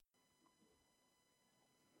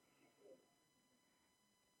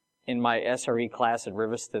in my SRE class at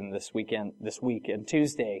Riverston this week and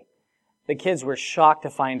Tuesday, the kids were shocked to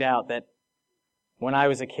find out that when I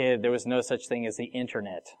was a kid, there was no such thing as the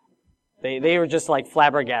internet. They were just like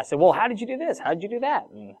flabbergasted. Well, how did you do this? How did you do that?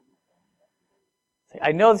 And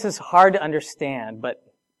I know this is hard to understand, but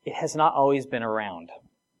it has not always been around.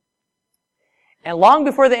 And long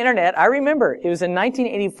before the internet, I remember, it was in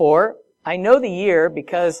 1984. I know the year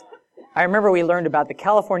because I remember we learned about the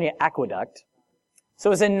California Aqueduct. So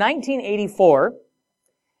it was in 1984.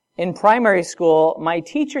 In primary school, my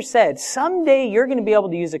teacher said, someday you're going to be able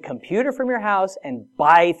to use a computer from your house and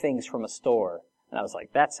buy things from a store. And I was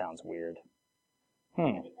like, that sounds weird.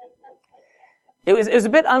 It was a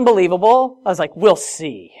bit unbelievable. I was like, we'll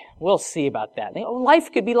see. We'll see about that.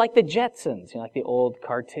 Life could be like the Jetsons, like the old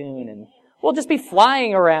cartoon, and we'll just be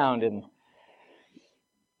flying around. And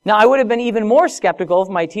now, I would have been even more skeptical if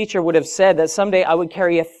my teacher would have said that someday I would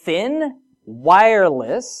carry a thin,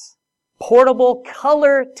 wireless, portable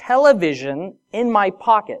color television in my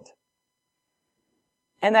pocket.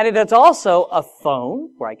 And that it is also a phone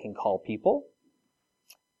where I can call people.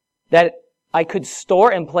 That I could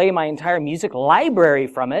store and play my entire music library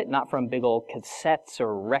from it, not from big old cassettes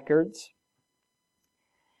or records.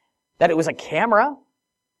 That it was a camera.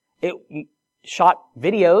 It shot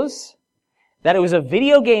videos. That it was a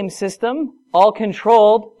video game system, all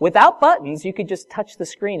controlled without buttons. You could just touch the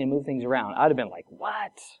screen and move things around. I'd have been like,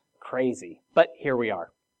 what? Crazy. But here we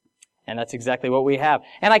are. And that's exactly what we have.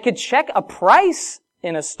 And I could check a price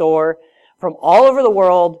in a store from all over the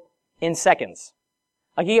world in seconds.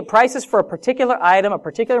 I could get prices for a particular item, a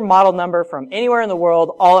particular model number from anywhere in the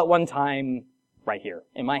world all at one time right here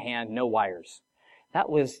in my hand, no wires. That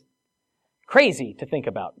was crazy to think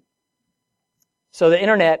about. So the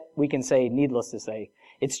internet, we can say, needless to say,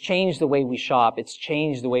 it's changed the way we shop. It's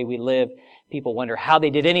changed the way we live. People wonder how they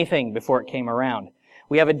did anything before it came around.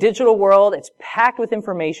 We have a digital world. It's packed with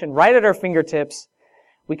information right at our fingertips.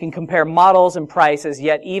 We can compare models and prices,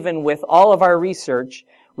 yet even with all of our research,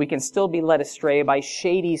 we can still be led astray by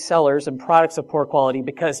shady sellers and products of poor quality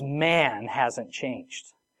because man hasn't changed.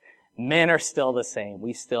 Men are still the same.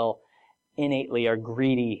 We still innately are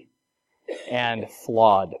greedy and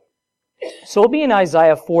flawed. So we'll be in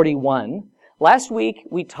Isaiah 41. Last week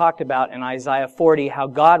we talked about in Isaiah 40 how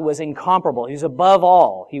God was incomparable. He was above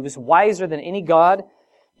all. He was wiser than any God,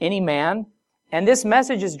 any man. And this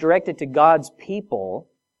message is directed to God's people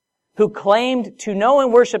who claimed to know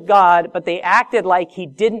and worship God, but they acted like He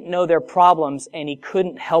didn't know their problems and He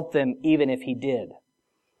couldn't help them even if He did.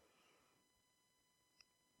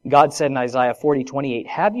 God said in Isaiah 40:28,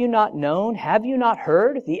 have you not known, have you not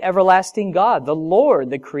heard? The everlasting God, the Lord,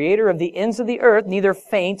 the creator of the ends of the earth, neither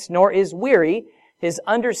faints nor is weary. His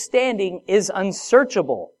understanding is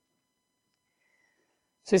unsearchable.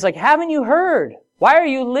 So He's like, haven't you heard? Why are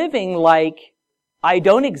you living like I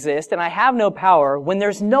don't exist and I have no power when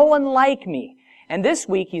there's no one like me? And this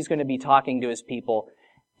week He's going to be talking to His people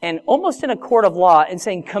and almost in a court of law and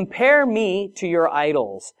saying, compare me to your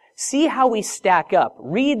idols. See how we stack up.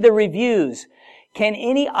 Read the reviews. Can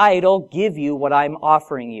any idol give you what I'm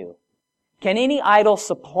offering you? Can any idol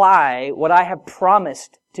supply what I have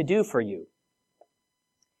promised to do for you?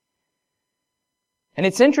 And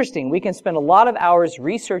it's interesting. We can spend a lot of hours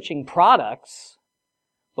researching products,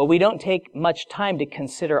 but we don't take much time to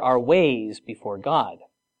consider our ways before God.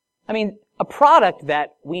 I mean, a product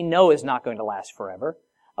that we know is not going to last forever,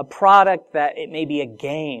 a product that it may be a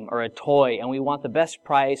game or a toy and we want the best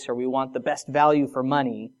price or we want the best value for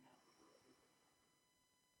money.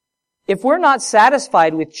 If we're not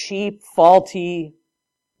satisfied with cheap, faulty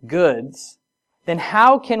goods, then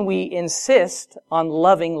how can we insist on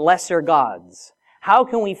loving lesser gods? How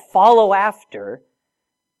can we follow after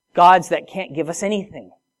gods that can't give us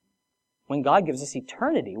anything? When God gives us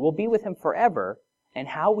eternity, we'll be with Him forever, and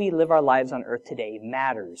how we live our lives on earth today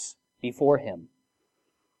matters before Him.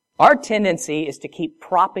 Our tendency is to keep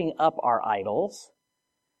propping up our idols,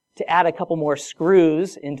 to add a couple more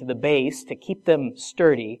screws into the base to keep them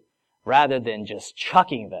sturdy, rather than just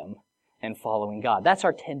chucking them and following God. That's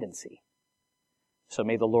our tendency. So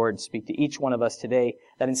may the Lord speak to each one of us today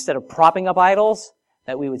that instead of propping up idols,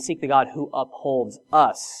 that we would seek the God who upholds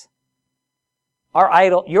us. Your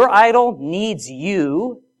idol needs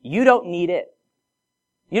you. You don't need it.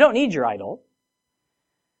 You don't need your idol.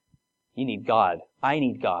 You need God. I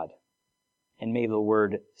need God. And may the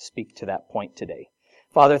Word speak to that point today.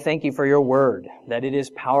 Father, thank You for Your Word, that it is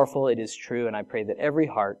powerful, it is true, and I pray that every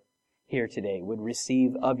heart here today would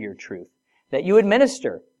receive of Your truth, that You would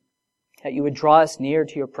minister, that You would draw us near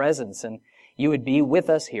to Your presence, and You would be with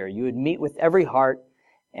us here. You would meet with every heart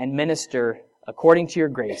and minister according to your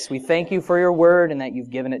grace. We thank you for your word and that you've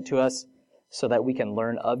given it to us so that we can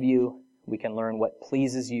learn of you, we can learn what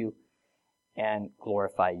pleases you and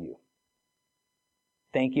glorify you.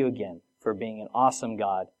 Thank you again for being an awesome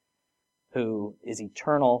God who is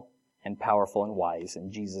eternal and powerful and wise.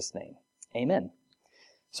 In Jesus' name, amen.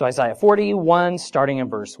 So Isaiah 41, starting in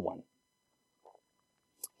verse 1.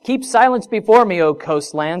 Keep silence before me, O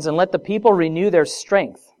coastlands, and let the people renew their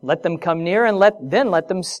strength. Let them come near and let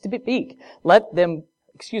them speak. Let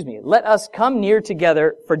us come near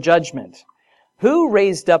together for judgment. Who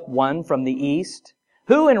raised up one from the east?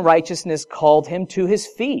 Who in righteousness called him to his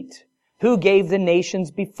feet? Who gave the nations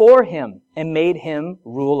before him and made him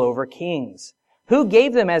rule over kings? Who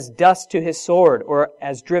gave them as dust to his sword or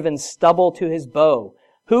as driven stubble to his bow?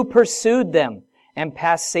 Who pursued them and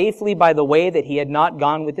passed safely by the way that he had not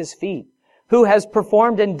gone with his feet? Who has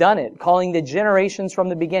performed and done it, calling the generations from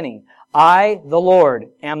the beginning? I, the Lord,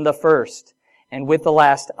 am the first, and with the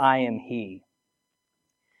last I am he.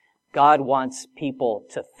 God wants people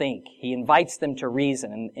to think. He invites them to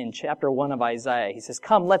reason. In chapter 1 of Isaiah, he says,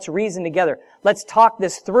 come, let's reason together. Let's talk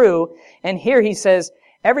this through. And here he says,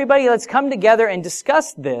 everybody, let's come together and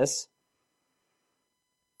discuss this.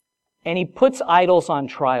 And he puts idols on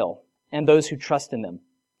trial and those who trust in them.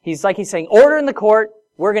 He's saying, order in the court.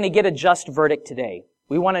 We're going to get a just verdict today.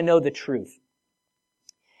 We want to know the truth.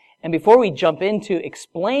 And before we jump into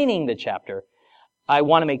explaining the chapter, I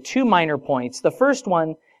want to make two minor points. The first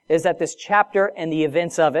one is that this chapter and the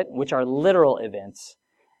events of it, which are literal events,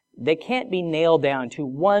 they can't be nailed down to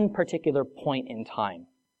one particular point in time.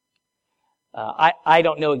 I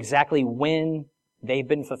don't know exactly when they've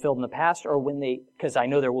been fulfilled in the past or because I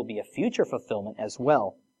know there will be a future fulfillment as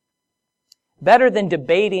well. Better than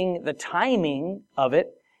debating the timing of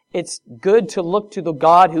it, it's good to look to the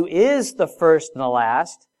God who is the first and the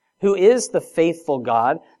last, who is the faithful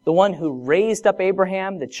God, the one who raised up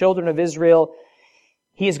Abraham, the children of Israel.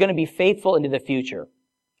 He is going to be faithful into the future.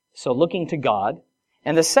 So looking to God.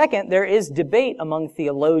 And the second, there is debate among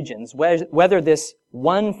theologians whether this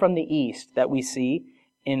one from the east that we see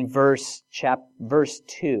in verse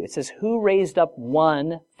 2, it says, who raised up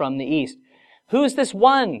one from the east? Who's this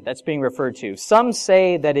one that's being referred to? Some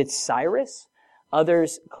say that it's Cyrus.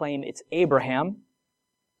 Others claim it's Abraham.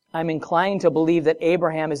 I'm inclined to believe that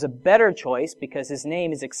Abraham is a better choice because his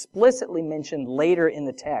name is explicitly mentioned later in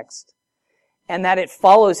the text, and that it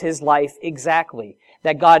follows his life exactly.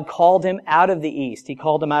 That God called him out of the east. He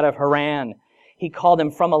called him out of Haran. He called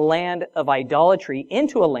him from a land of idolatry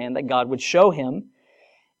into a land that God would show him,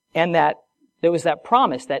 and that there was that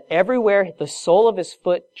promise that everywhere the sole of his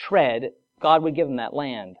foot tread, God would give him that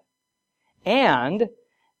land. And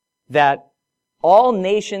that all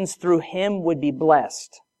nations through him would be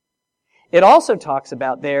blessed. It also talks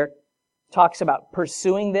about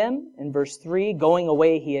pursuing them in verse 3, going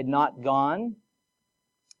away he had not gone,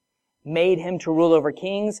 made him to rule over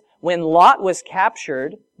kings. When Lot was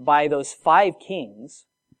captured by those 5 kings,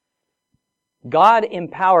 God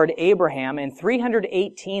empowered Abraham and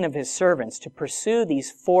 318 of his servants to pursue these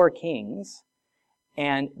 4 kings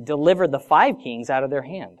and deliver the 5 kings out of their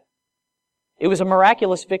hand. It was a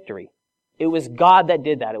miraculous victory. It was God that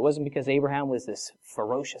did that. It wasn't because Abraham was this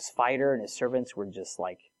ferocious fighter and his servants were just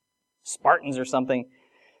like Spartans or something.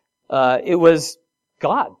 It was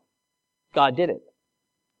God. God did it.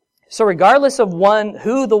 So regardless of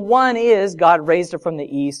who the one is, God raised him from the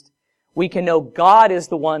east, we can know God is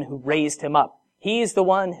the one who raised him up. He's the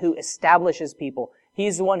one who establishes people.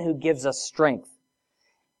 He's the one who gives us strength.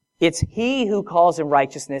 It's He who calls in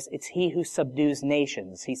righteousness. It's He who subdues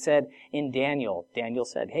nations. He said in Daniel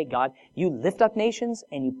said, hey God, you lift up nations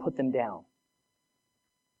and you put them down.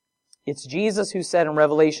 It's Jesus who said in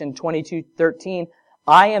Revelation 22:13,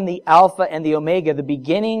 I am the Alpha and the Omega, the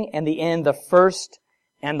beginning and the end, the first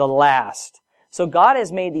and the last. So God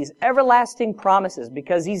has made these everlasting promises.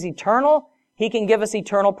 Because He's eternal, He can give us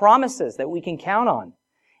eternal promises that we can count on.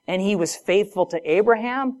 And He was faithful to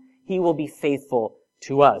Abraham. He will be faithful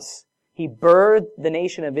to us. He birthed the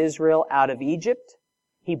nation of Israel out of Egypt.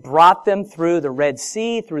 He brought them through the Red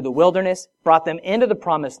Sea, through the wilderness, brought them into the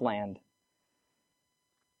promised land.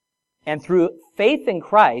 And through faith in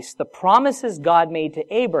Christ, the promises God made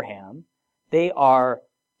to Abraham, they are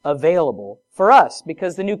available for us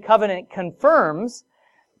because the new covenant confirms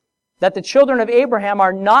that the children of Abraham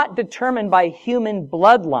are not determined by human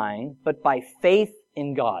bloodline, but by faith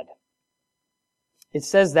in God. It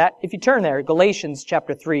says that, if you turn there, Galatians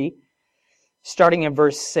chapter 3, starting in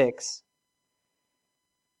verse 6,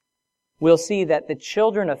 we'll see that the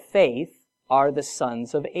children of faith are the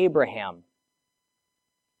sons of Abraham.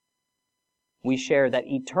 We share that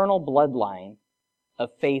eternal bloodline of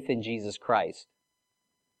faith in Jesus Christ.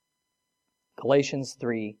 Galatians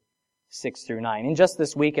 3, 6 through 9. And just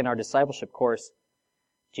this week in our discipleship course,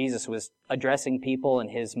 Jesus was addressing people and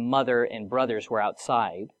his mother and brothers were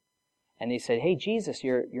outside. And they said, hey, Jesus,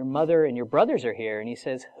 your mother and your brothers are here. And he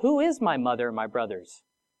says, who is my mother and my brothers?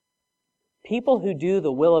 People who do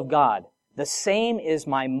the will of God. The same is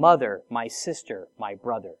my mother, my sister, my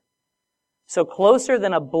brother. So closer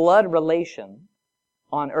than a blood relation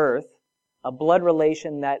on earth, a blood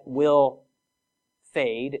relation that will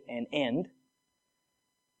fade and end,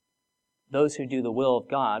 those who do the will of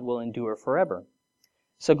God will endure forever.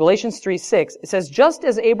 So Galatians 3:6, it says, just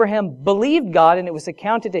as Abraham believed God and it was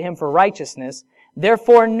accounted to him for righteousness,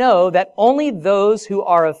 therefore know that only those who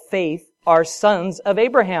are of faith are sons of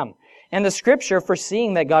Abraham. And the scripture,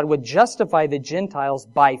 foreseeing that God would justify the Gentiles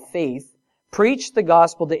by faith, preached the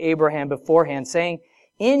gospel to Abraham beforehand, saying,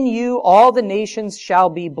 in you all the nations shall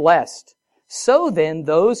be blessed. So then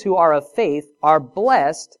those who are of faith are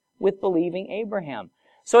blessed with believing Abraham.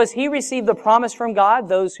 So as he received the promise from God,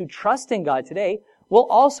 those who trust in God today will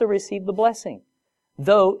also receive the blessing.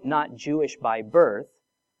 Though not Jewish by birth,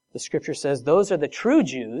 the scripture says those are the true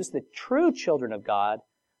Jews, the true children of God,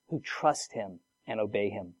 who trust him and obey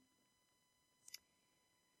him.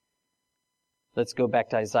 Let's go back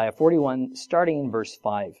to Isaiah 41, starting in verse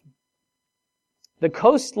 5. The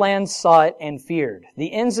coastlands saw it and feared.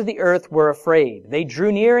 The ends of the earth were afraid. They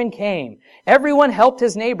drew near and came. Everyone helped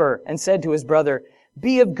his neighbor and said to his brother,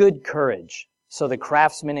 be of good courage. So the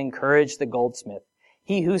craftsman encouraged the goldsmith.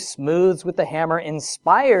 He who smooths with the hammer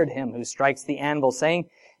inspired him who strikes the anvil, saying,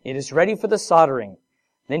 it is ready for the soldering.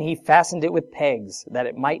 Then he fastened it with pegs, that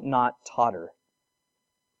it might not totter.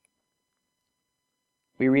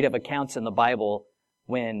 We read of accounts in the Bible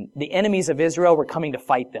when the enemies of Israel were coming to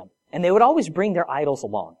fight them. And they would always bring their idols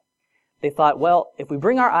along. They thought, well, if we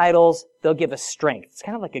bring our idols, they'll give us strength. It's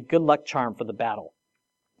kind of like a good luck charm for the battle.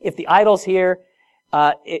 If the idol's here,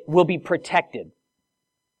 it will be protected.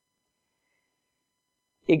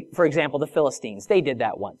 For example, the Philistines, they did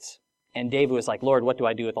that once. And David was like, Lord, what do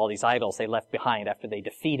I do with all these idols they left behind after they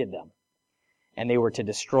defeated them? And they were to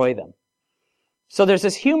destroy them. So there's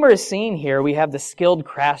this humorous scene here. We have the skilled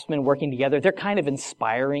craftsmen working together. They're kind of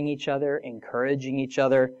inspiring each other, encouraging each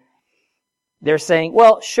other. They're saying,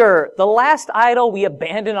 well, sure, the last idol we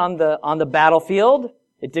abandoned on the battlefield,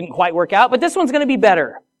 it didn't quite work out, but this one's going to be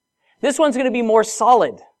better. This one's going to be more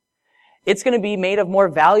solid. It's going to be made of more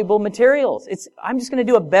valuable materials. I'm just going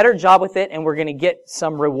to do a better job with it, and we're going to get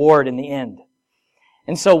some reward in the end.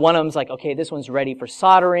 And so one of them's like, okay, this one's ready for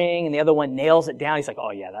soldering, and the other one nails it down. He's like,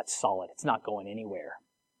 oh yeah, that's solid. It's not going anywhere.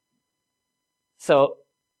 So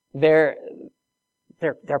they're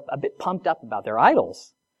a bit pumped up about their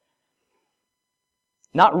idols,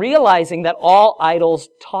 not realizing that all idols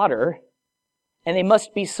totter, and they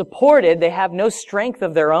must be supported. They have no strength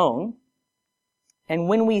of their own. And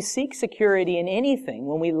when we seek security in anything,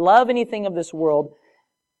 when we love anything of this world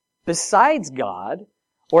besides God,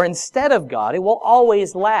 or instead of God, it will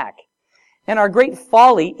always lack. And our great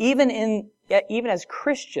folly, even as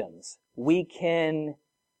Christians, we can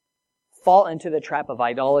fall into the trap of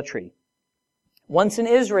idolatry. Once in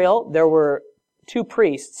Israel, there were two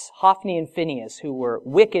priests, Hophni and Phinehas, who were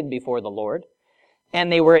wicked before the Lord. And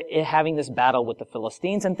they were having this battle with the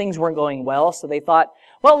Philistines, and things weren't going well, so they thought,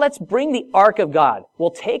 well, let's bring the ark of God.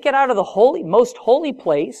 We'll take it out of the most holy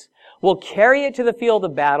place. We'll carry it to the field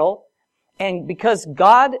of battle. And because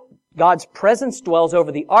God's presence dwells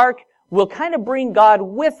over the ark, we'll kind of bring God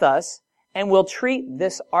with us, and we'll treat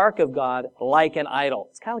this ark of God like an idol.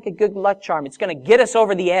 It's kind of like a good luck charm. It's going to get us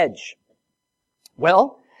over the edge.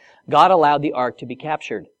 Well, God allowed the ark to be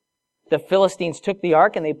captured. The Philistines took the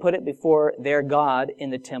ark and they put it before their god in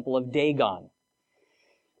the temple of Dagon.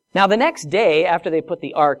 Now the next day, after they put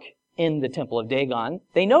the ark in the temple of Dagon,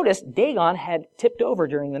 they noticed Dagon had tipped over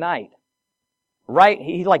during the night. Right,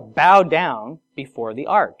 he bowed down before the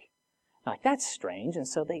ark. Like, that's strange. And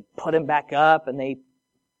so they put him back up and they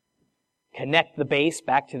connect the base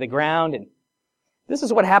back to the ground. And this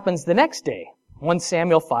is what happens the next day. 1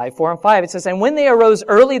 Samuel 5, 4 and 5. It says, and when they arose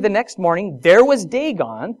early the next morning, there was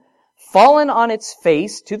Dagon, fallen on its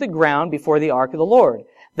face to the ground before the ark of the Lord.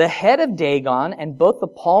 The head of Dagon and both the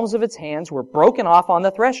palms of its hands were broken off on the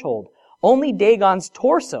threshold. Only Dagon's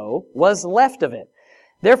torso was left of it.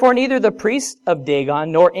 Therefore neither the priests of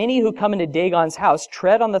Dagon nor any who come into Dagon's house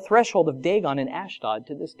tread on the threshold of Dagon in Ashdod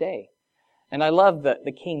to this day. And I love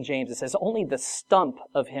the King James. It says, only the stump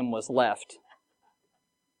of him was left.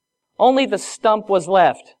 Only the stump was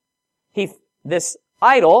left. This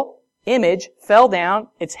idol image fell down,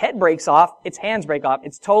 its head breaks off, its hands break off,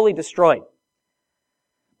 it's totally destroyed.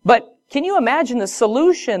 But Can you imagine the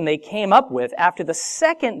solution they came up with after the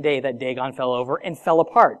second day that Dagon fell over and fell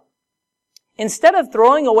apart? Instead of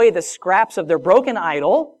throwing away the scraps of their broken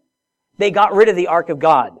idol, they got rid of the ark of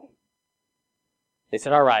God. They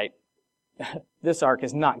said, all right, this ark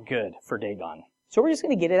is not good for Dagon. So we're just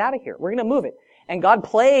going to get it out of here. We're going to move it. And God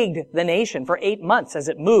plagued the nation for 8 months as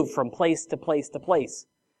it moved from place to place to place.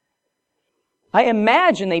 I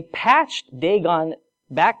imagine they patched Dagon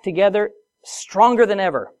back together stronger than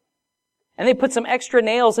ever. And they put some extra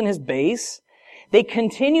nails in his base. They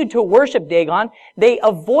continued to worship Dagon. They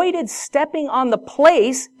avoided stepping on the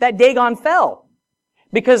place that Dagon fell.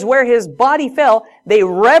 Because where his body fell, they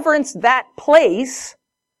reverenced that place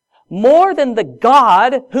more than the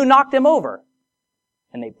God who knocked him over.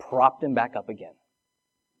 And they propped him back up again.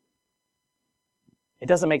 It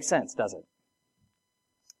doesn't make sense, does it?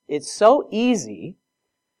 It's so easy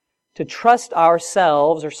to trust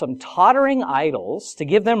ourselves or some tottering idols, to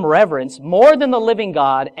give them reverence more than the living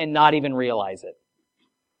God and not even realize it.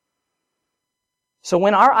 So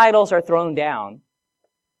when our idols are thrown down,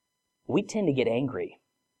 we tend to get angry.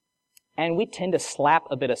 And we tend to slap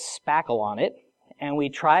a bit of spackle on it, and we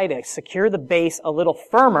try to secure the base a little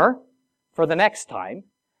firmer for the next time.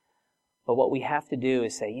 But what we have to do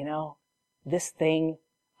is say, this thing,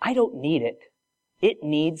 I don't need it. It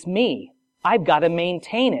needs me. I've got to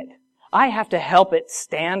maintain it. I have to help it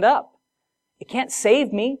stand up. It can't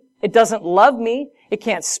save me. It doesn't love me. It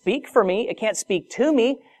can't speak for me. It can't speak to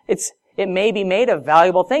me. It may be made of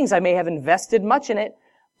valuable things. I may have invested much in it,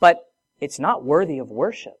 but it's not worthy of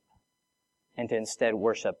worship. And to instead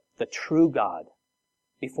worship the true God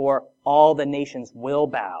before all the nations will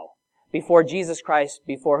bow, before Jesus Christ,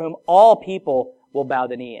 before whom all people will bow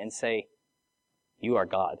the knee and say, you are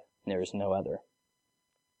God, and there is no other.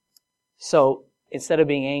 So instead of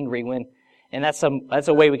being angry and that's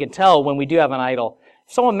a way we can tell when we do have an idol.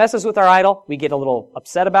 If someone messes with our idol, we get a little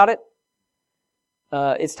upset about it.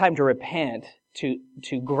 It's time to repent, to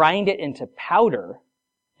grind it into powder,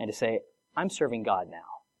 and to say, I'm serving God now.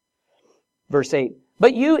 Verse 8,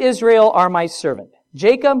 but you, Israel, are my servant,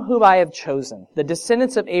 Jacob, whom I have chosen, the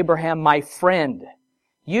descendants of Abraham, my friend,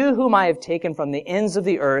 you whom I have taken from the ends of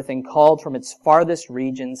the earth and called from its farthest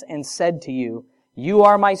regions, and said to you, you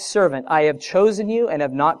are my servant. I have chosen you and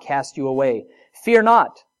have not cast you away. Fear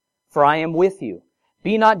not, for I am with you.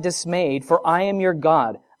 Be not dismayed, for I am your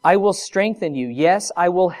God. I will strengthen you. Yes, I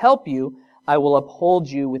will help you. I will uphold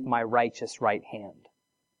you with my righteous right hand.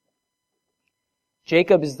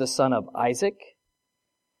 Jacob is the son of Isaac.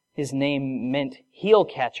 His name meant heel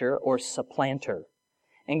catcher or supplanter.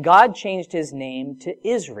 And God changed his name to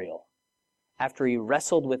Israel after he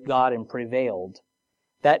wrestled with God and prevailed.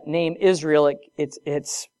 That name Israel,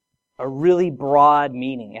 it's a really broad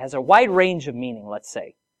meaning. It has a wide range of meaning, let's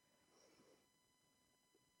say.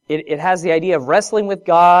 It has the idea of wrestling with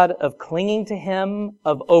God, of clinging to Him,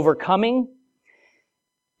 of overcoming.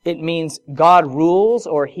 It means God rules,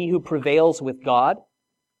 or he who prevails with God.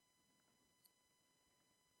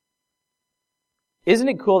 Isn't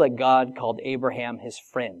it cool that God called Abraham his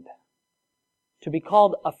friend? To be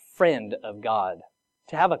called a friend of God.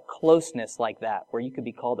 To have a closeness like that, where you could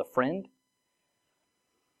be called a friend.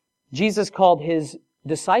 Jesus called his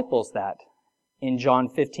disciples that in John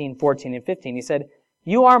 15, 14, and 15. He said,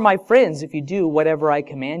 you are my friends if you do whatever I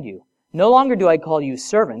command you. No longer do I call you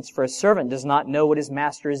servants, for a servant does not know what his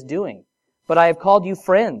master is doing. But I have called you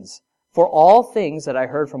friends, for all things that I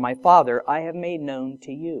heard from my Father I have made known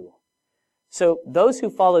to you. So those who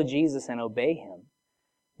follow Jesus and obey Him,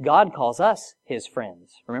 God calls us His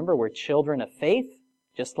friends. Remember, we're children of faith.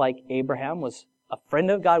 Just like Abraham was a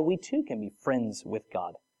friend of God, we too can be friends with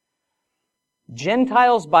God.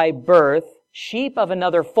 Gentiles by birth, sheep of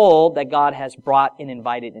another fold that God has brought and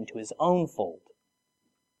invited into His own fold.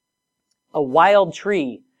 A wild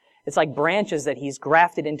tree, it's like branches that He's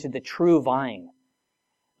grafted into the true vine,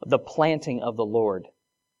 the planting of the Lord.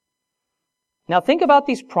 Now think about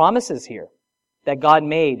these promises here that God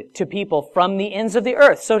made to people from the ends of the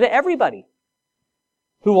earth. So to everybody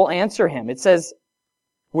who will answer Him. It says,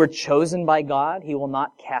 we're chosen by God. He will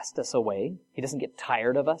not cast us away. He doesn't get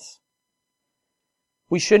tired of us.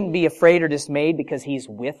 We shouldn't be afraid or dismayed because He's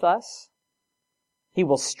with us. He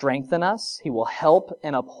will strengthen us. He will help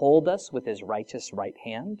and uphold us with His righteous right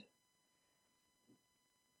hand.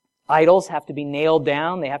 Idols have to be nailed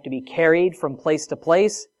down. They have to be carried from place to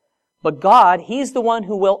place. But God, He's the one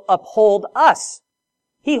who will uphold us.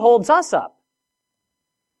 He holds us up.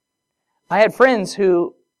 I had friends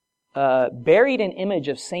who buried an image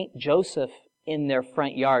of Saint Joseph in their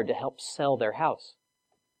front yard to help sell their house.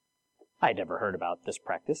 I'd never heard about this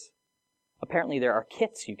practice. Apparently there are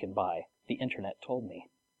kits you can buy, the internet told me.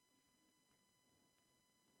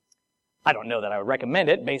 I don't know that I would recommend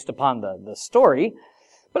it based upon the story,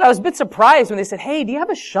 but I was a bit surprised when they said, hey, do you have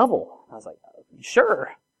a shovel? I was like,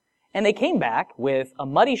 sure. And they came back with a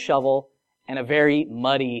muddy shovel and a very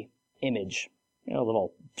muddy image. A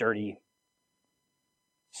little dirty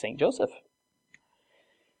St. Joseph.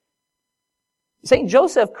 St.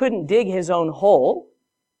 Joseph couldn't dig his own hole,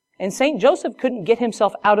 and St. Joseph couldn't get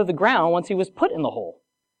himself out of the ground once he was put in the hole.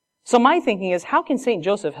 So my thinking is, how can St.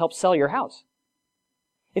 Joseph help sell your house?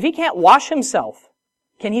 If he can't wash himself,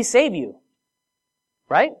 can he save you?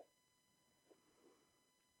 Right?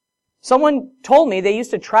 Someone told me they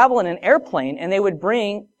used to travel in an airplane and they would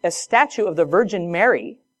bring a statue of the Virgin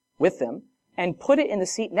Mary with them and put it in the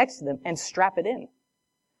seat next to them and strap it in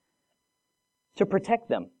to protect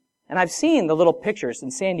them. And I've seen the little pictures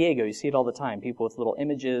in San Diego. You see it all the time. People with little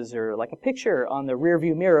images or like a picture on the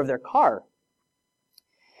rearview mirror of their car.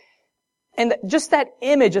 And just that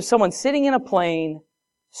image of someone sitting in a plane,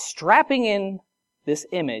 strapping in this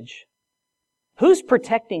image, who's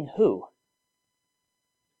protecting who?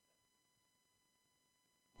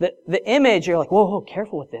 The image, you're like, whoa,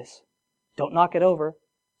 careful with this. Don't knock it over.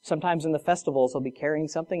 Sometimes in the festivals, they'll be carrying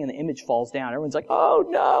something and the image falls down. Everyone's like, oh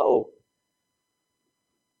no.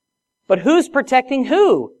 But who's protecting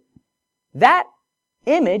who? That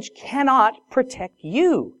image cannot protect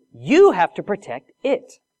you. You have to protect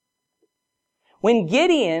it. When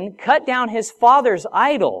Gideon cut down his father's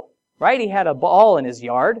idol, right? He had a Baal in his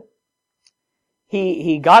yard.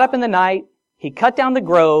 He got up in the night, he cut down the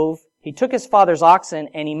grove, he took his father's oxen,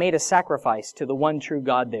 and he made a sacrifice to the one true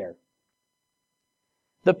God there.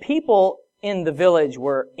 The people in the village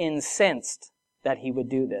were incensed that he would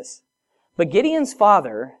do this. But Gideon's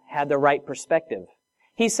father had the right perspective.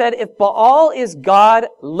 He said, if Baal is God,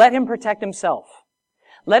 let him protect himself.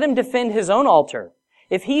 Let him defend his own altar.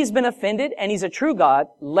 If he's been offended and he's a true God,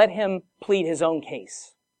 let him plead his own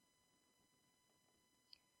case.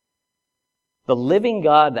 The living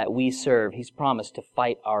God that we serve, He's promised to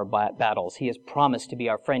fight our battles. He has promised to be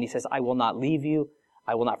our friend. He says, I will not leave you.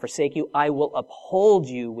 I will not forsake you. I will uphold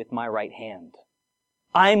you with my right hand.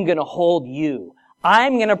 I'm going to hold you.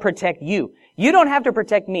 I'm going to protect you. You don't have to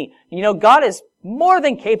protect me. God is more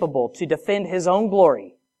than capable to defend His own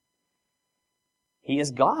glory. He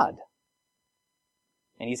is God.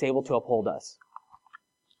 And He's able to uphold us.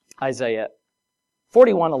 Isaiah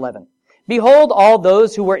 41:11. Behold, all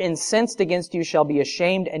those who were incensed against you shall be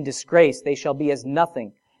ashamed and disgraced. They shall be as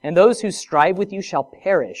nothing. And those who strive with you shall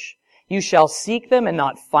perish. You shall seek them and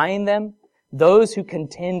not find them. Those who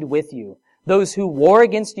contend with you. Those who war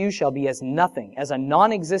against you shall be as nothing, as a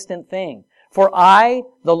non-existent thing. For I,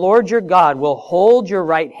 the Lord your God, will hold your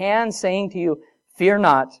right hand, saying to you, fear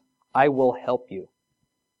not, I will help you.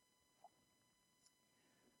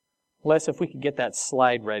 Les, if we could get that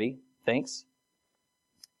slide ready. Thanks.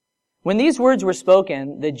 When these words were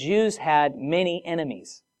spoken, the Jews had many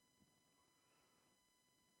enemies.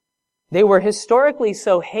 They were historically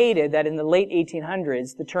so hated that in the late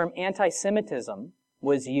 1800s, the term anti-Semitism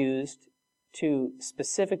was used to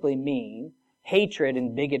specifically mean hatred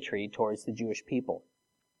and bigotry towards the Jewish people.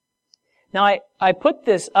 Now, I put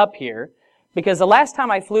this up here because the last time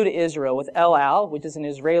I flew to Israel with El Al, which is an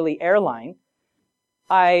Israeli airline,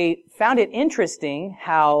 I found it interesting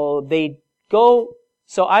how they go.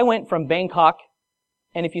 So I went from Bangkok,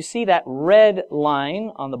 and if you see that red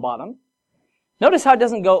line on the bottom, notice how it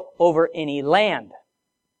doesn't go over any land.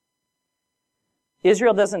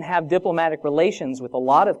 Israel doesn't have diplomatic relations with a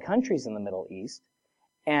lot of countries in the Middle East,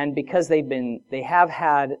 and because they have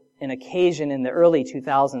had an occasion in the early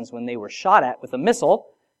 2000s when they were shot at with a missile,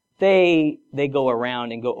 they go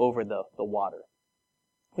around and go over the water,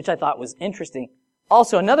 which I thought was interesting.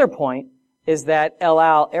 Also, another point is that El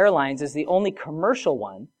Al Airlines is the only commercial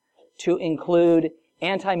one to include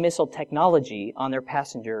anti-missile technology on their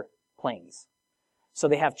passenger planes. So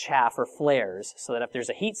they have chaff or flares, so that if there's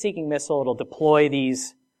a heat-seeking missile, it'll deploy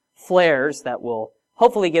these flares that will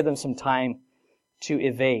hopefully give them some time to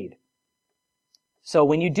evade. So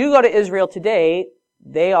when you do go to Israel today,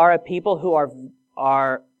 they are a people who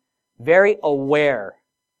are very aware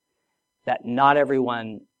that not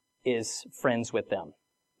everyone is friends with them.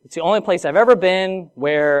 It's the only place I've ever been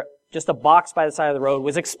where just a box by the side of the road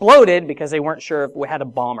was exploded because they weren't sure if we had a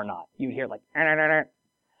bomb or not. You'd hear like,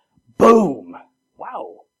 boom!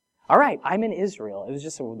 Wow. All right, I'm in Israel. It was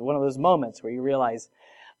just one of those moments where you realize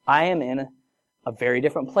I am in a very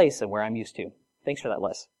different place than where I'm used to. Thanks for that,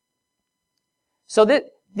 Les. So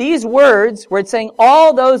these words, where it's saying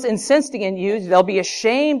all those incensed against you, they'll be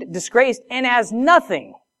ashamed, disgraced, and as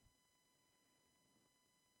nothing.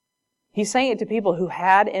 He's saying it to people who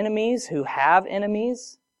had enemies, who have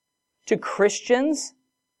enemies, to Christians.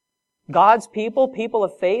 God's people, people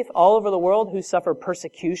of faith all over the world who suffer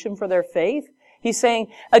persecution for their faith. He's saying,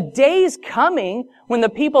 a day's coming when the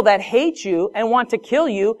people that hate you and want to kill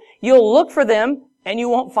you, you'll look for them and you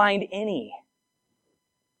won't find any.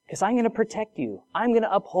 Because I'm going to protect you. I'm going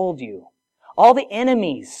to uphold you. All the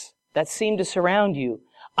enemies that seem to surround you,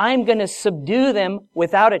 I'm going to subdue them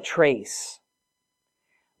without a trace.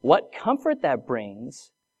 What comfort that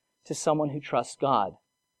brings to someone who trusts God.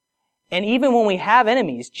 And even when we have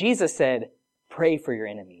enemies, Jesus said, pray for your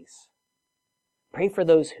enemies. Pray for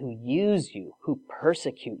those who use you, who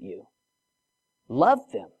persecute you. Love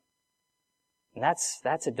them. And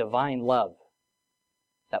that's a divine love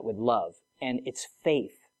that would love. And it's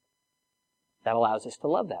faith that allows us to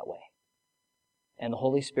love that way. And the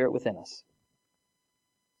Holy Spirit within us.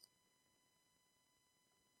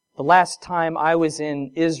 The last time I was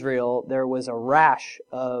in Israel, there was a rash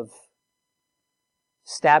of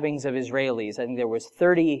stabbings of Israelis. I think there was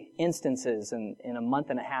 30 instances in a month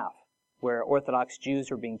and a half where Orthodox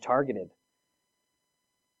Jews were being targeted.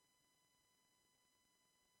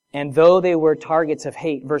 And though they were targets of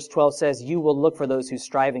hate, verse 12 says, you will look for those who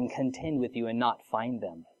strive and contend with you and not find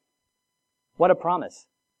them. What a promise.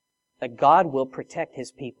 That God will protect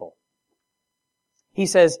His people. He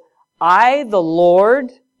says, I, the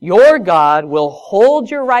Lord, your God, will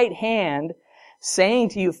hold your right hand, saying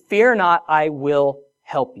to you, fear not, I will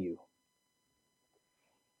help you.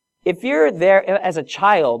 If you're there as a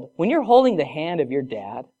child, when you're holding the hand of your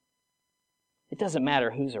dad, it doesn't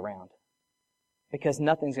matter who's around. Because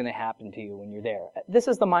nothing's going to happen to you when you're there. This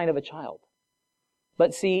is the mind of a child.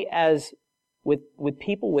 But see, as with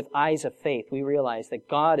people with eyes of faith, we realize that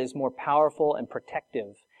God is more powerful and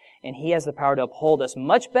protective, and He has the power to uphold us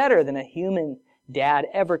much better than a human dad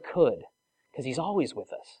ever could, because He's always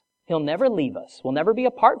with us. He'll never leave us. We'll never be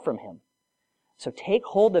apart from Him. So take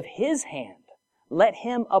hold of His hand. Let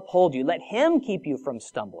Him uphold you. Let Him keep you from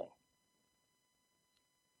stumbling.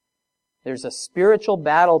 There's a spiritual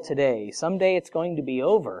battle today. Someday it's going to be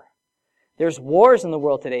over. There's wars in the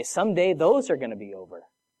world today. Someday those are going to be over.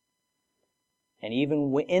 And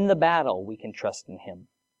even in the battle, we can trust in Him.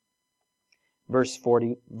 Verse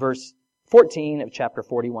 14 of chapter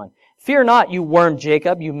 41. Fear not, you worm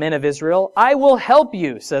Jacob, you men of Israel. I will help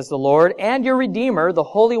you, says the Lord, and your Redeemer, the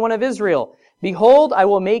Holy One of Israel. Behold, I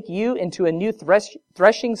will make you into a new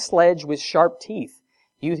threshing sledge with sharp teeth.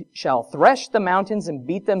 You shall thresh the mountains and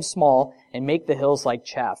beat them small, and make the hills like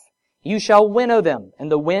chaff. You shall winnow them,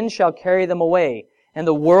 and the wind shall carry them away, and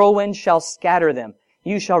the whirlwind shall scatter them.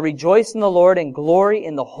 You shall rejoice in the Lord and glory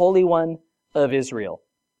in the Holy One of Israel.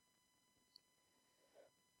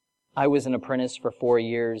 I was an apprentice for 4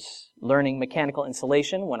 years learning mechanical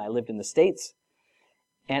insulation when I lived in the States.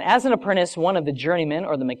 And as an apprentice, one of the journeymen,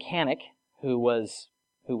 or the mechanic, there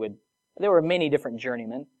were many different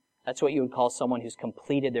journeymen. That's what you would call someone who's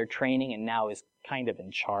completed their training and now is kind of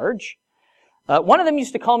in charge. One of them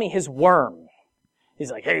used to call me his worm. He's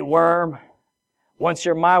like, hey, worm, once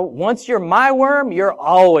you're my worm, you're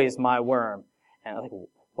always my worm. And I'm like,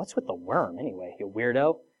 what's with the worm anyway, you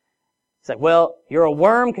weirdo? He's like, well, you're a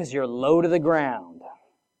worm because you're low to the ground.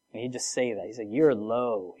 And he'd just say that. He's like, you're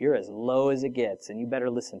low. You're as low as it gets, and you better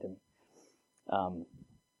listen to me.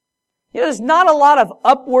 There's not a lot of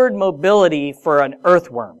upward mobility for an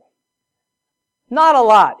earthworm. Not a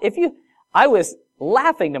lot. I was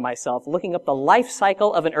laughing to myself looking up the life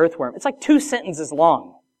cycle of an earthworm. It's like 2 sentences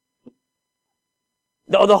long.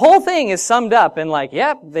 The whole thing is summed up in like,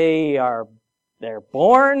 yep, they're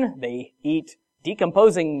born, they eat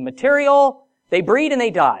decomposing material, they breed and they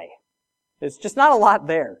die. There's just not a lot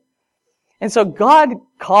there. And so God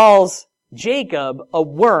calls Jacob a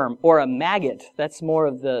worm or a maggot. That's more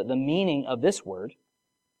of the meaning of this word.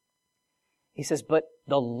 He says, but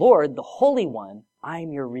the Lord, the Holy One,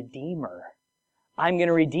 I'm your Redeemer. I'm going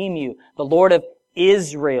to redeem you. The Lord of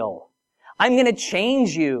Israel. I'm going to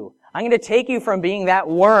change you. I'm going to take you from being that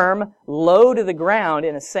worm, low to the ground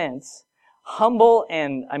in a sense, humble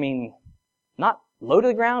and, not low to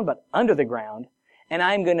the ground, but under the ground. And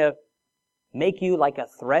I'm going to make you like a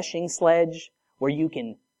threshing sledge where you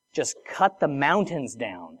can just cut the mountains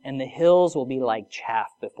down and the hills will be like chaff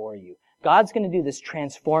before you. God's going to do this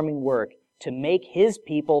transforming work to make His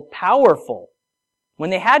people powerful when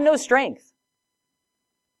they had no strength.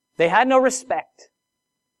 They had no respect.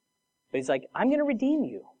 But He's like, I'm going to redeem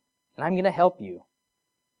you and I'm going to help you.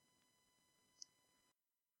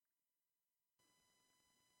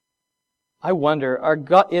 I wonder,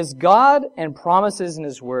 is God and promises in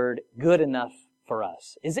His Word good enough for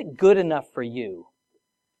us? Is it good enough for you?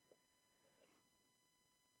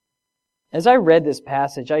 As I read this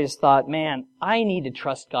passage, I just thought, man, I need to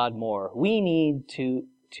trust God more. We need to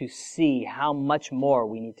to see how much more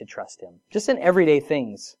we need to trust Him. Just in everyday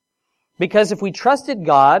things. Because if we trusted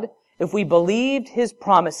God, if we believed His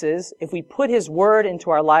promises, if we put His word into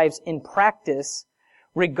our lives in practice,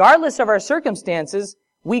 regardless of our circumstances,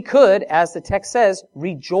 we could, as the text says,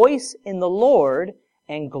 rejoice in the Lord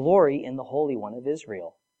and glory in the Holy One of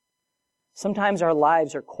Israel. Sometimes our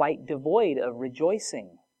lives are quite devoid of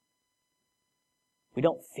rejoicing. We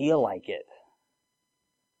don't feel like it.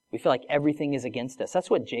 We feel like everything is against us. That's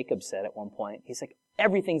what Jacob said at one point. He's like,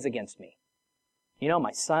 everything's against me. You know,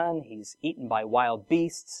 my son, he's eaten by wild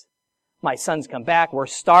beasts. My son's come back. We're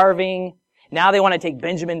starving. Now they want to take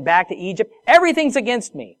Benjamin back to Egypt. Everything's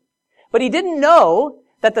against me. But he didn't know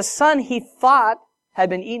that the son he thought had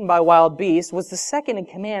been eaten by wild beasts was the second in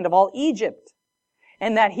command of all Egypt,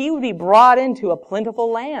 and that he would be brought into a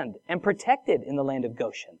plentiful land and protected in the land of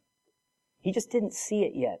Goshen. He just didn't see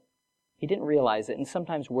it yet. He didn't realize it, and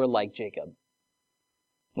sometimes we're like Jacob.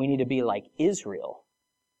 We need to be like Israel,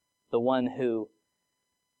 the one who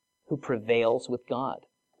prevails with God.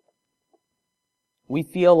 We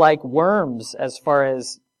feel like worms as far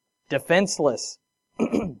as defenseless.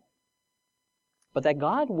 But that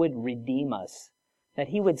God would redeem us, that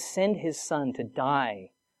He would send His Son to die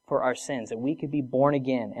for our sins, that we could be born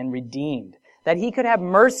again and redeemed, that He could have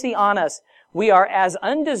mercy on us. We are as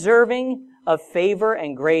undeserving of favor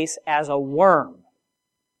and grace as a worm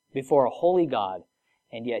before a holy God,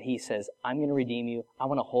 and yet He says, I'm going to redeem you. I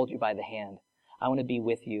want to hold you by the hand. I want to be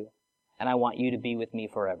with you, and I want you to be with me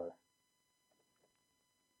forever.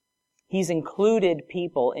 He's included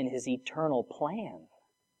people in His eternal plan.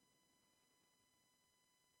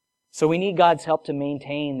 So we need God's help to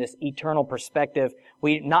maintain this eternal perspective.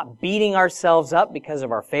 We're not beating ourselves up because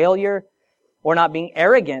of our failure, or not being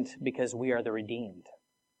arrogant because we are the redeemed.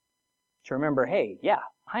 To remember, hey, yeah,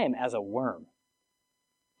 I am as a worm,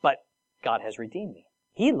 but God has redeemed me.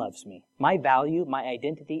 He loves me. My value, my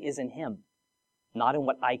identity is in Him, not in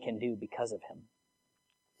what I can do because of Him.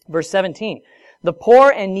 Verse 17, the poor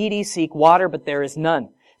and needy seek water, but there is none.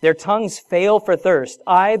 Their tongues fail for thirst.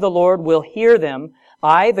 I, the Lord, will hear them.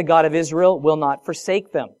 I, the God of Israel, will not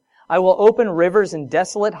forsake them. I will open rivers in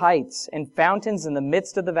desolate heights and fountains in the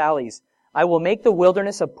midst of the valleys. I will make the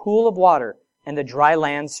wilderness a pool of water and the dry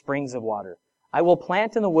land springs of water. I will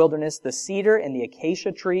plant in the wilderness the cedar and the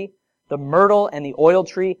acacia tree, the myrtle and the oil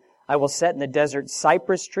tree. I will set in the desert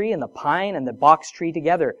cypress tree and the pine and the box tree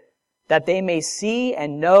together, that they may see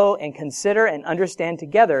and know and consider and understand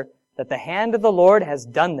together that the hand of the Lord has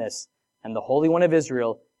done this, and the Holy One of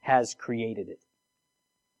Israel has created it.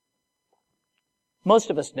 Most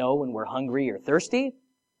of us know when we're hungry or thirsty.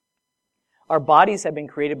 Our bodies have been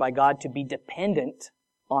created by God to be dependent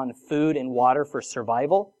on food and water for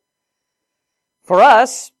survival. For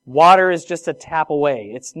us, water is just a tap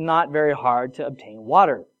away. It's not very hard to obtain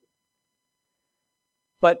water.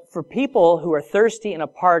 But for people who are thirsty in a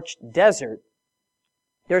parched desert,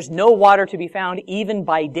 there's no water to be found even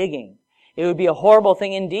by digging. It would be a horrible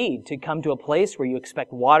thing indeed to come to a place where you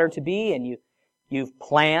expect water to be and you've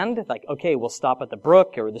planned, like, okay, we'll stop at the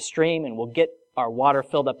brook or the stream and we'll get our water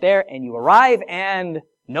filled up there, and you arrive and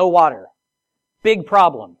no water. Big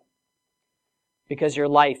problem. Because your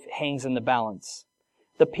life hangs in the balance.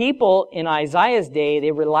 The people in Isaiah's day,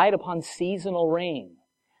 they relied upon seasonal rain.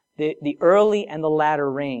 The early and the latter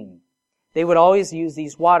rain. They would always use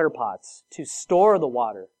these water pots to store the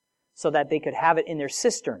water so that they could have it in their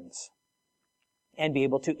cisterns and be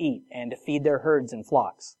able to eat and to feed their herds and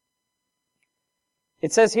flocks.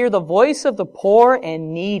 It says here, the voice of the poor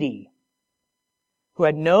and needy who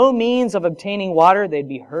had no means of obtaining water, they'd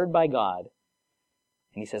be heard by God.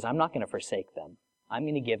 And He says, I'm not going to forsake them. I'm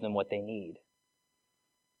going to give them what they need.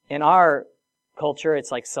 In our culture,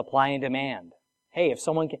 it's like supply and demand. Hey, if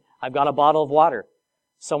I've got a bottle of water.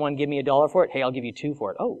 Someone give me $1 for it. Hey, I'll give you $2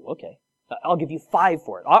 for it. Oh, okay. I'll give you $5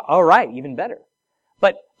 for it. All right, even better.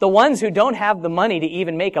 But the ones who don't have the money to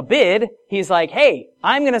even make a bid, He's like, hey,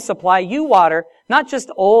 I'm going to supply you water, not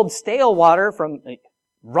just old stale water from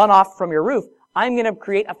runoff from your roof. I'm going to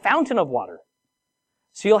create a fountain of water.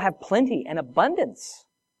 So you'll have plenty and abundance.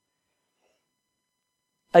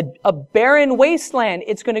 A barren wasteland,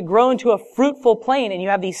 it's going to grow into a fruitful plain. And you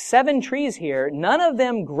have these 7 trees here. None of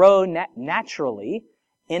them grow naturally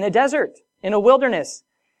in a desert, in a wilderness.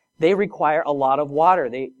 They require a lot of water.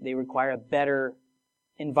 They require a better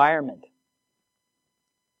environment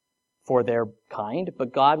for their kind,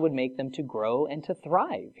 but God would make them to grow and to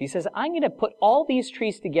thrive. He says, I'm going to put all these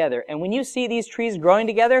trees together, and when you see these trees growing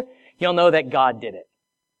together, you'll know that God did it.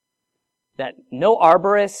 That no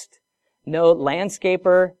arborist, no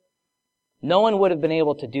landscaper, no one would have been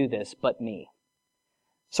able to do this but me.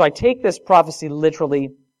 So I take this prophecy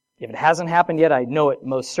literally If it hasn't happened yet, I know it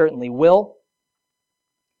most certainly will.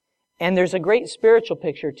 And there's a great spiritual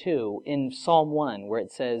picture too in Psalm 1 where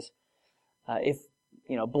it says,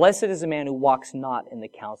 blessed is the man who walks not in the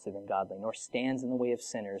counsel of the ungodly, nor stands in the way of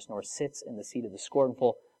sinners, nor sits in the seat of the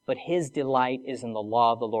scornful, but his delight is in the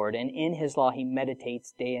law of the Lord, and in his law he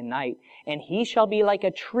meditates day and night. And he shall be like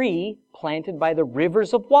a tree planted by the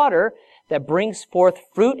rivers of water that brings forth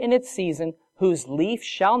fruit in its season, whose leaf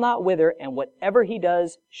shall not wither, and whatever he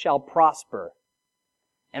does shall prosper.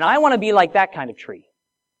 And I want to be like that kind of tree.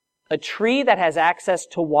 A tree that has access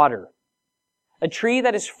to water. A tree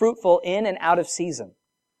that is fruitful in and out of season,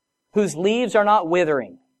 whose leaves are not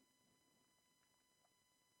withering.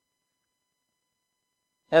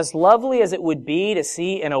 As lovely as it would be to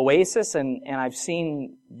see an oasis, and I've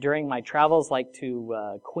seen during my travels like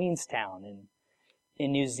to Queenstown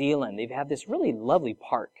in New Zealand, they've had this really lovely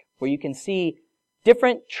park where you can see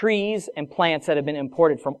different trees and plants that have been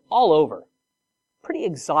imported from all over. Pretty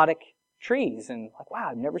exotic trees, and like, wow,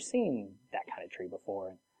 I've never seen that kind of tree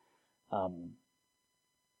before.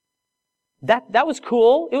 That was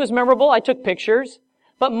cool. It was memorable. I took pictures.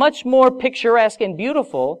 But much more picturesque and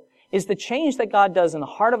beautiful is the change that God does in the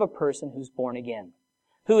heart of a person who's born again,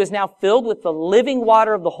 who is now filled with the living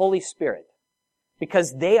water of the Holy Spirit,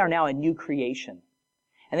 because they are now a new creation.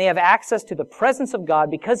 And they have access to the presence of God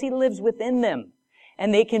because He lives within them,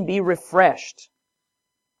 and they can be refreshed.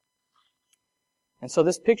 And so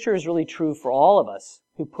this picture is really true for all of us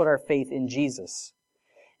who put our faith in Jesus.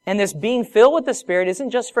 And this being filled with the Spirit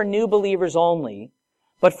isn't just for new believers only,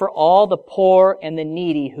 but for all the poor and the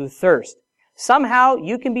needy who thirst. Somehow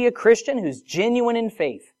you can be a Christian who's genuine in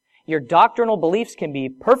faith. Your doctrinal beliefs can be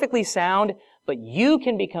perfectly sound, but you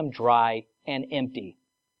can become dry and empty.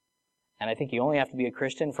 And I think you only have to be a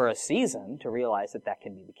Christian for a season to realize that that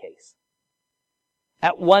can be the case.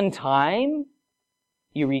 At one time,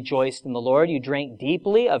 you rejoiced in the Lord. You drank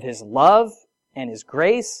deeply of His love and His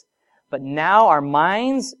grace. But now our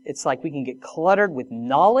minds, it's like we can get cluttered with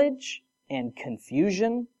knowledge and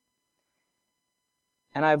confusion.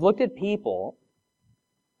 And I've looked at people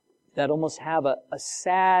that almost have a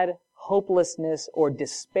sad hopelessness or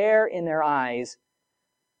despair in their eyes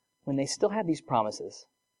when they still have these promises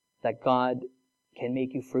that God can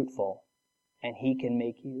make you fruitful and He can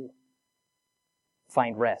make you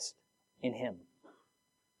find rest in Him.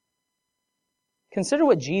 Consider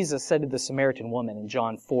what Jesus said to the Samaritan woman in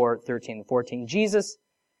John 4:13 and 14. Jesus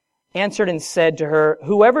answered and said to her,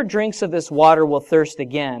 "Whoever drinks of this water will thirst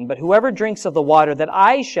again, but whoever drinks of the water that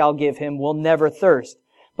I shall give him will never thirst.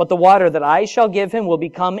 But the water that I shall give him will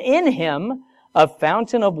become in him a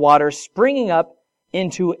fountain of water springing up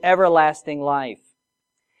into everlasting life."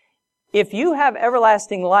 If you have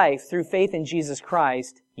everlasting life through faith in Jesus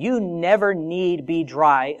Christ, you never need be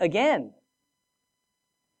dry again.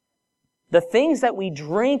 The things that we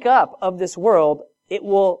drink up of this world, it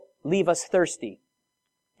will leave us thirsty.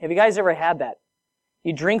 Have you guys ever had that?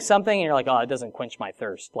 You drink something and you're like, oh, it doesn't quench my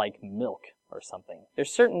thirst, like milk or something.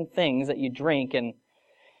 There's certain things that you drink and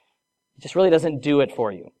it just really doesn't do it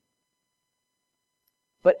for you.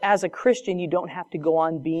 But as a Christian, you don't have to go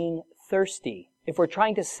on being thirsty. If we're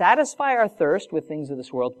trying to satisfy our thirst with things of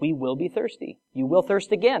this world, we will be thirsty. You will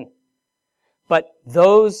thirst again. But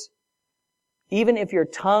even if your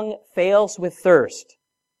tongue fails with thirst,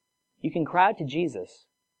 you can cry out to Jesus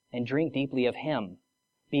and drink deeply of Him.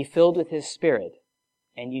 Be filled with His Spirit,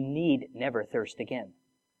 and you need never thirst again.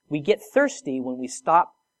 We get thirsty when we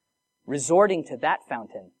stop resorting to that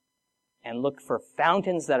fountain and look for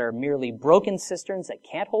fountains that are merely broken cisterns that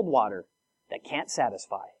can't hold water, that can't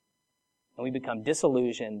satisfy. And we become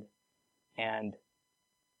disillusioned and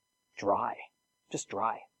dry, just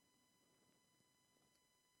dry.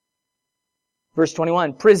 Verse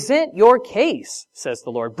 21, "Present your case, says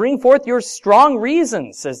the Lord. Bring forth your strong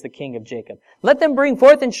reasons, says the King of Jacob. Let them bring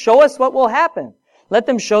forth and show us what will happen. Let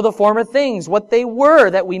them show the former things, what they were,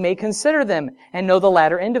 that we may consider them and know the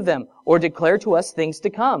latter end of them, or declare to us things to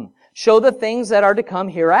come. Show the things that are to come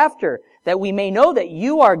hereafter, that we may know that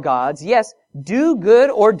you are gods. Yes, do good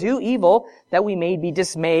or do evil, that we may be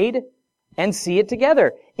dismayed and see it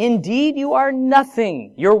together. Indeed, you are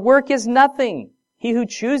nothing. Your work is nothing. He who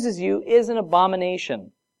chooses you is an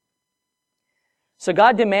abomination." So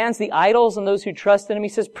God demands the idols and those who trust in Him. He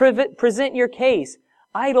says, present your case.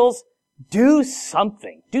 Idols, do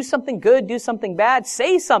something. Do something good, do something bad,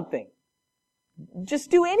 say something.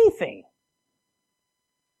 Just do anything.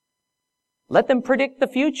 Let them predict the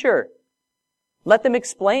future. Let them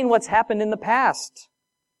explain what's happened in the past.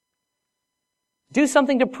 Do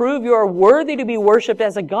something to prove you are worthy to be worshipped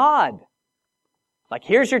as a god. Like,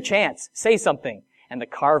 here's your chance. Say something. And the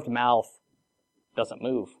carved mouth doesn't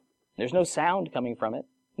move. There's no sound coming from it.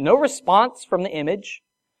 No response from the image.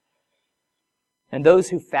 And those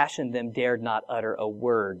who fashioned them dared not utter a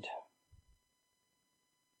word.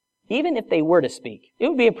 Even if they were to speak, it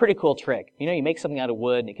would be a pretty cool trick. You know, you make something out of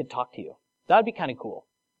wood and it could talk to you. That would be kind of cool.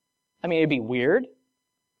 I mean, it'd be weird,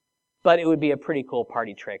 but it would be a pretty cool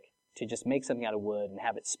party trick to just make something out of wood and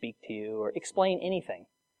have it speak to you or explain anything.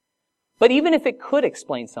 But even if it could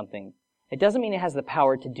explain something, it doesn't mean it has the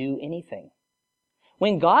power to do anything.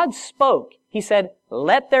 When God spoke, He said,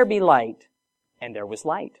 "Let there be light," and there was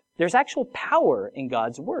light. There's actual power in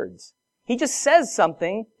God's words. He just says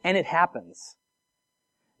something and it happens.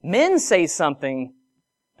 Men say something.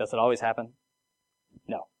 Does it always happen?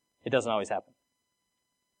 No, it doesn't always happen.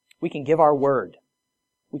 We can give our word.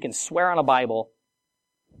 We can swear on a Bible.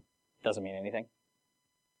 Doesn't mean anything.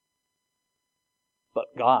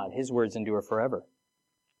 But God, His words endure forever.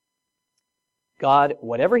 God,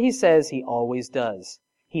 whatever He says, He always does.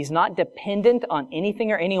 He's not dependent on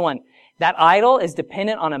anything or anyone. That idol is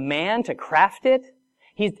dependent on a man to craft it.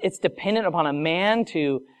 It's dependent upon a man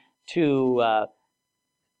to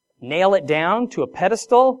nail it down to a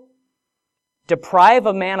pedestal. Deprive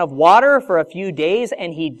a man of water for a few days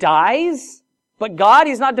and he dies. But God,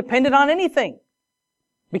 He's not dependent on anything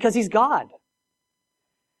because He's God.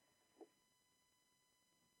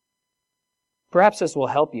 Perhaps this will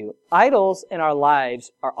help you. Idols in our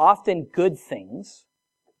lives are often good things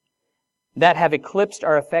that have eclipsed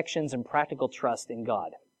our affections and practical trust in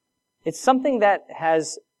God. It's something that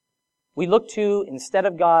we look to instead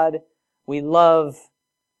of God. We love.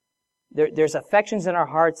 There's affections in our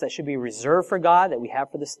hearts that should be reserved for God that we have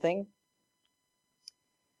for this thing.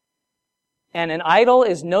 And an idol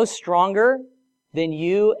is no stronger than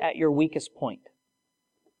you at your weakest point.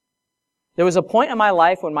 There was a point in my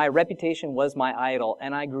life when my reputation was my idol,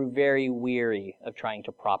 and I grew very weary of trying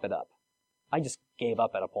to prop it up. I just gave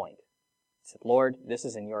up at a point. I said, "Lord, this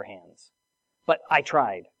is in your hands." But I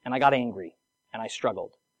tried, and I got angry, and I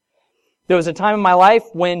struggled. There was a time in my life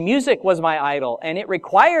when music was my idol, and it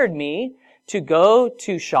required me to go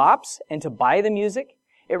to shops and to buy the music.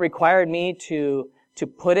 It required me to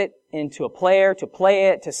put it into a player, to play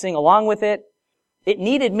it, to sing along with it. It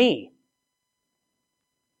needed me.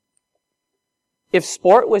 If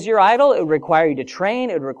sport was your idol, it would require you to train.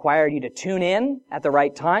 It would require you to tune in at the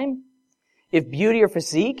right time. If beauty or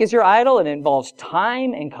physique is your idol, it involves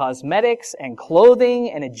time and cosmetics and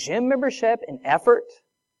clothing and a gym membership and effort.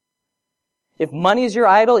 If money is your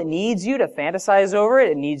idol, it needs you to fantasize over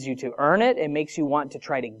it. It needs you to earn it. It makes you want to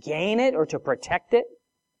try to gain it or to protect it.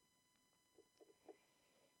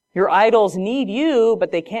 Your idols need you,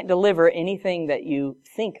 but they can't deliver anything that you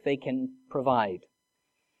think they can provide.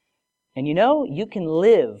 And you know, you can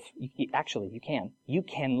live, actually you can. You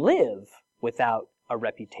can live without a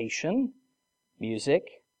reputation, music,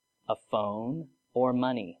 a phone, or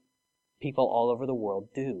money. People all over the world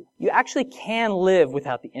do. You actually can live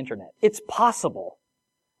without the internet. It's possible,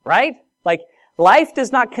 right? Like, life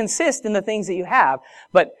does not consist in the things that you have.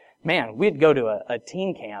 But, man, we'd go to a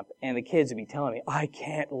teen camp and the kids would be telling me, "I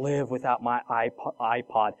can't live without my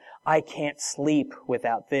iPod. I can't sleep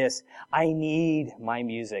without this. I need my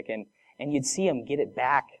music." And you'd see them get it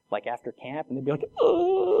back, like, after camp, and they'd be like,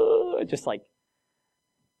 "Oh," just like,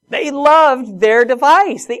 they loved their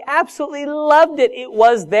device. They absolutely loved it. It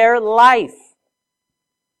was their life.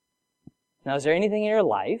 Now, is there anything in your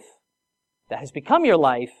life that has become your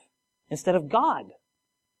life instead of God?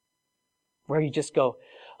 Where you just go,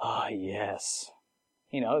 "Oh, yes."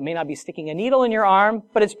 You know, it may not be sticking a needle in your arm,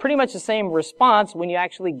 but it's pretty much the same response when you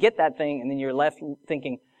actually get that thing and then you're left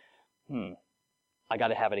thinking, I got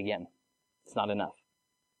to have it again. It's not enough.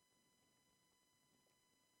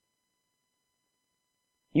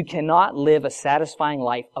 You cannot live a satisfying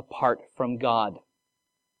life apart from God.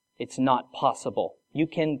 It's not possible. You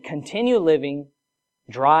can continue living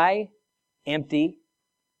dry, empty,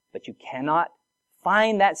 but you cannot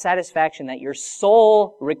find that satisfaction that your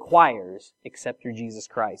soul requires except through Jesus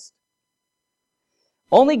Christ.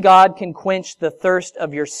 Only God can quench the thirst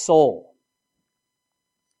of your soul.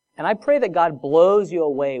 And I pray that God blows you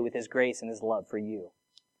away with His grace and His love for you.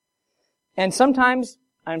 And sometimes,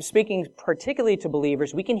 I'm speaking particularly to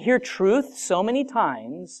believers, we can hear truth so many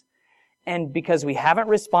times, and because we haven't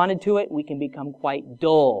responded to it, we can become quite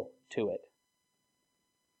dull to it.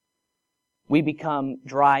 We become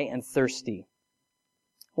dry and thirsty.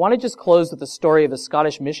 I want to just close with the story of a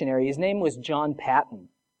Scottish missionary. His name was John Paton.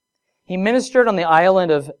 He ministered on the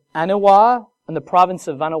island of Aniwa in the province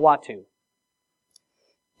of Vanuatu.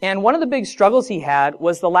 And one of the big struggles he had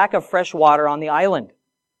was the lack of fresh water on the island.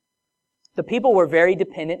 The people were very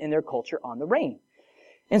dependent in their culture on the rain.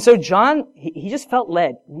 And so John, he just felt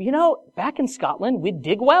led. You know, back in Scotland, we'd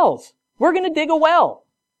dig wells. We're going to dig a well.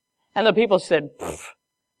 And the people said,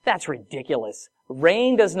 that's ridiculous.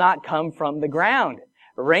 Rain does not come from the ground.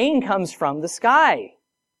 Rain comes from the sky.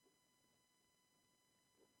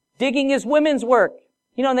 Digging is women's work.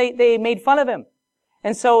 You know, and they made fun of him.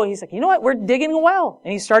 And so he's like, you know what? We're digging a well.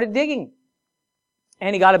 And he started digging.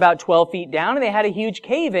 And he got about 12 feet down, and they had a huge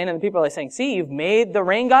cave in, and the people are like saying, see, you've made the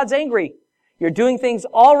rain gods angry. You're doing things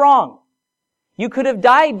all wrong. You could have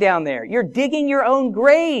died down there. You're digging your own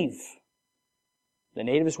grave. The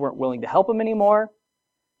natives weren't willing to help him anymore.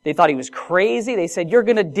 They thought he was crazy. They said, you're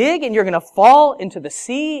going to dig and you're going to fall into the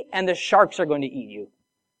sea and the sharks are going to eat you.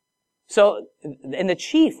 So, and the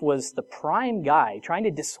chief was the prime guy trying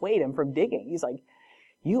to dissuade him from digging. He's like,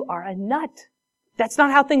 you are a nut. That's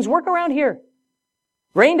not how things work around here.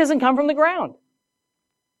 Rain doesn't come from the ground.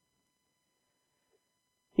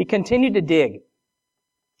 He continued to dig.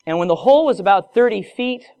 And when the hole was about 30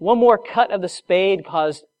 feet, one more cut of the spade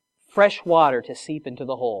caused fresh water to seep into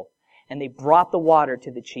the hole. And they brought the water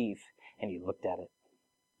to the chief, and he looked at it.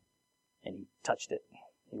 And he touched it.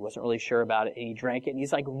 He wasn't really sure about it, and he drank it, and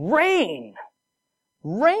he's like, rain!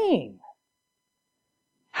 Rain!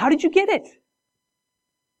 How did you get it?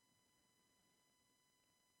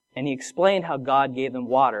 And he explained how God gave them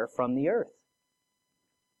water from the earth.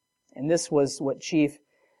 And this was what Chief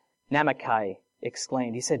Namakai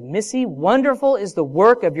exclaimed. He said, Missy, wonderful is the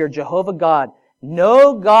work of your Jehovah God.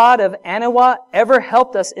 No God of Anawa ever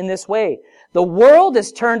helped us in this way. The world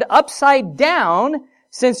is turned upside down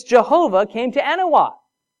since Jehovah came to Anawa.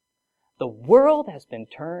 The world has been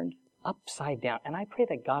turned upside down. And I pray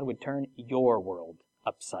that God would turn your world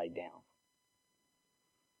upside down.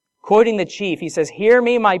 Quoting the chief, he says, hear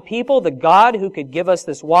me, my people, the God who could give us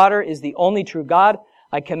this water is the only true God.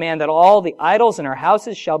 I command that all the idols in our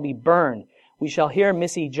houses shall be burned. We shall hear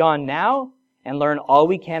Missy John now and learn all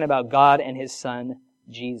we can about God and His Son,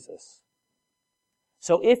 Jesus.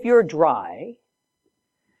 So if you're dry,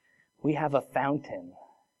 we have a fountain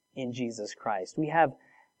in Jesus Christ. We have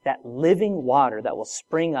that living water that will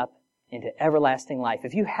spring up into everlasting life.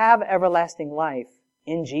 If you have everlasting life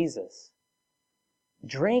in Jesus,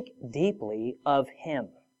 drink deeply of Him,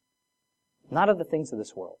 not of the things of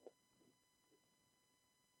this world.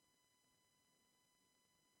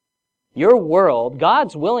 Your world,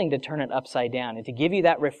 God's willing to turn it upside down and to give you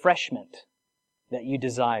that refreshment that you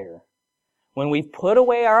desire. When we've put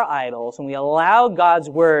away our idols and we allow God's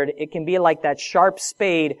Word, it can be like that sharp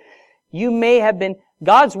spade. You may have been,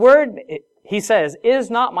 God's Word, He says, is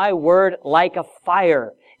not my Word like a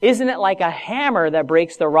fire? Isn't it like a hammer that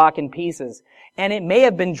breaks the rock in pieces? And it may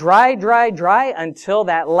have been dry until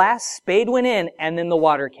that last spade went in and then the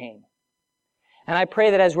water came. And I pray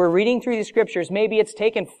that as we're reading through these scriptures, maybe it's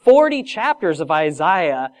taken 40 chapters of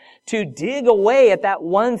Isaiah to dig away at that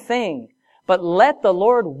one thing. But let the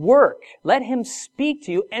Lord work. Let Him speak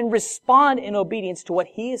to you and respond in obedience to what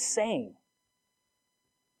He is saying.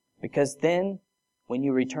 Because then, when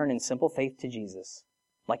you return in simple faith to Jesus,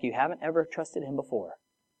 like you haven't ever trusted Him before,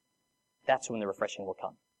 that's when the refreshing will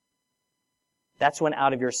come. That's when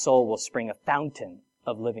out of your soul will spring a fountain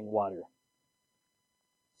of living water.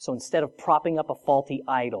 So instead of propping up a faulty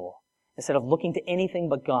idol, instead of looking to anything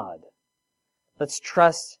but God, let's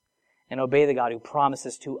trust and obey the God who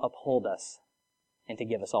promises to uphold us and to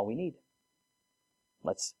give us all we need.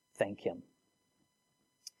 Let's thank Him.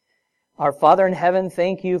 Our Father in heaven,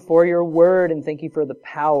 thank You for Your Word and thank You for the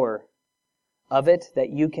power of it, that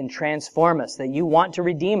You can transform us, that You want to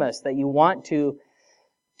redeem us, that You want to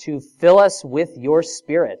fill us with Your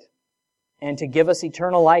Spirit and to give us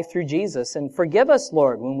eternal life through Jesus. And forgive us,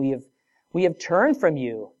 Lord, when we have turned from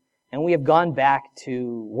You and we have gone back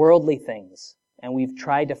to worldly things and we've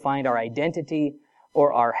tried to find our identity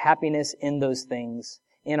or our happiness in those things,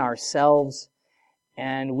 in ourselves.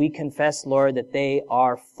 And we confess, Lord, that they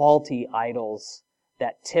are faulty idols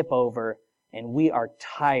that tip over, and we are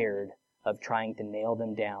tired of trying to nail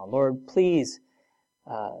them down. Lord, please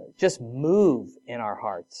just move in our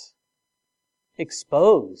hearts.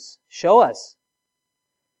 Expose, show us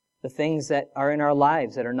the things that are in our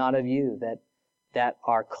lives that are not of You, that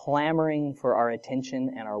are clamoring for our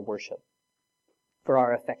attention and our worship, for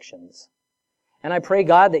our affections. And I pray,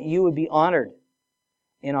 God, that You would be honored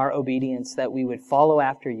in our obedience, that we would follow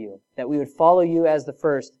after You, that we would follow You as at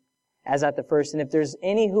the first. And if there's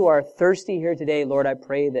any who are thirsty here today, Lord, I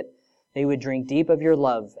pray that they would drink deep of Your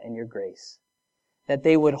love and Your grace, that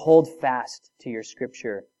they would hold fast to Your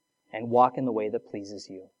Scripture and walk in the way that pleases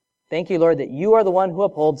You. Thank You, Lord, that You are the one who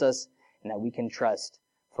upholds us and that we can trust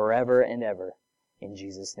forever and ever. In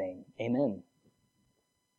Jesus' name, amen.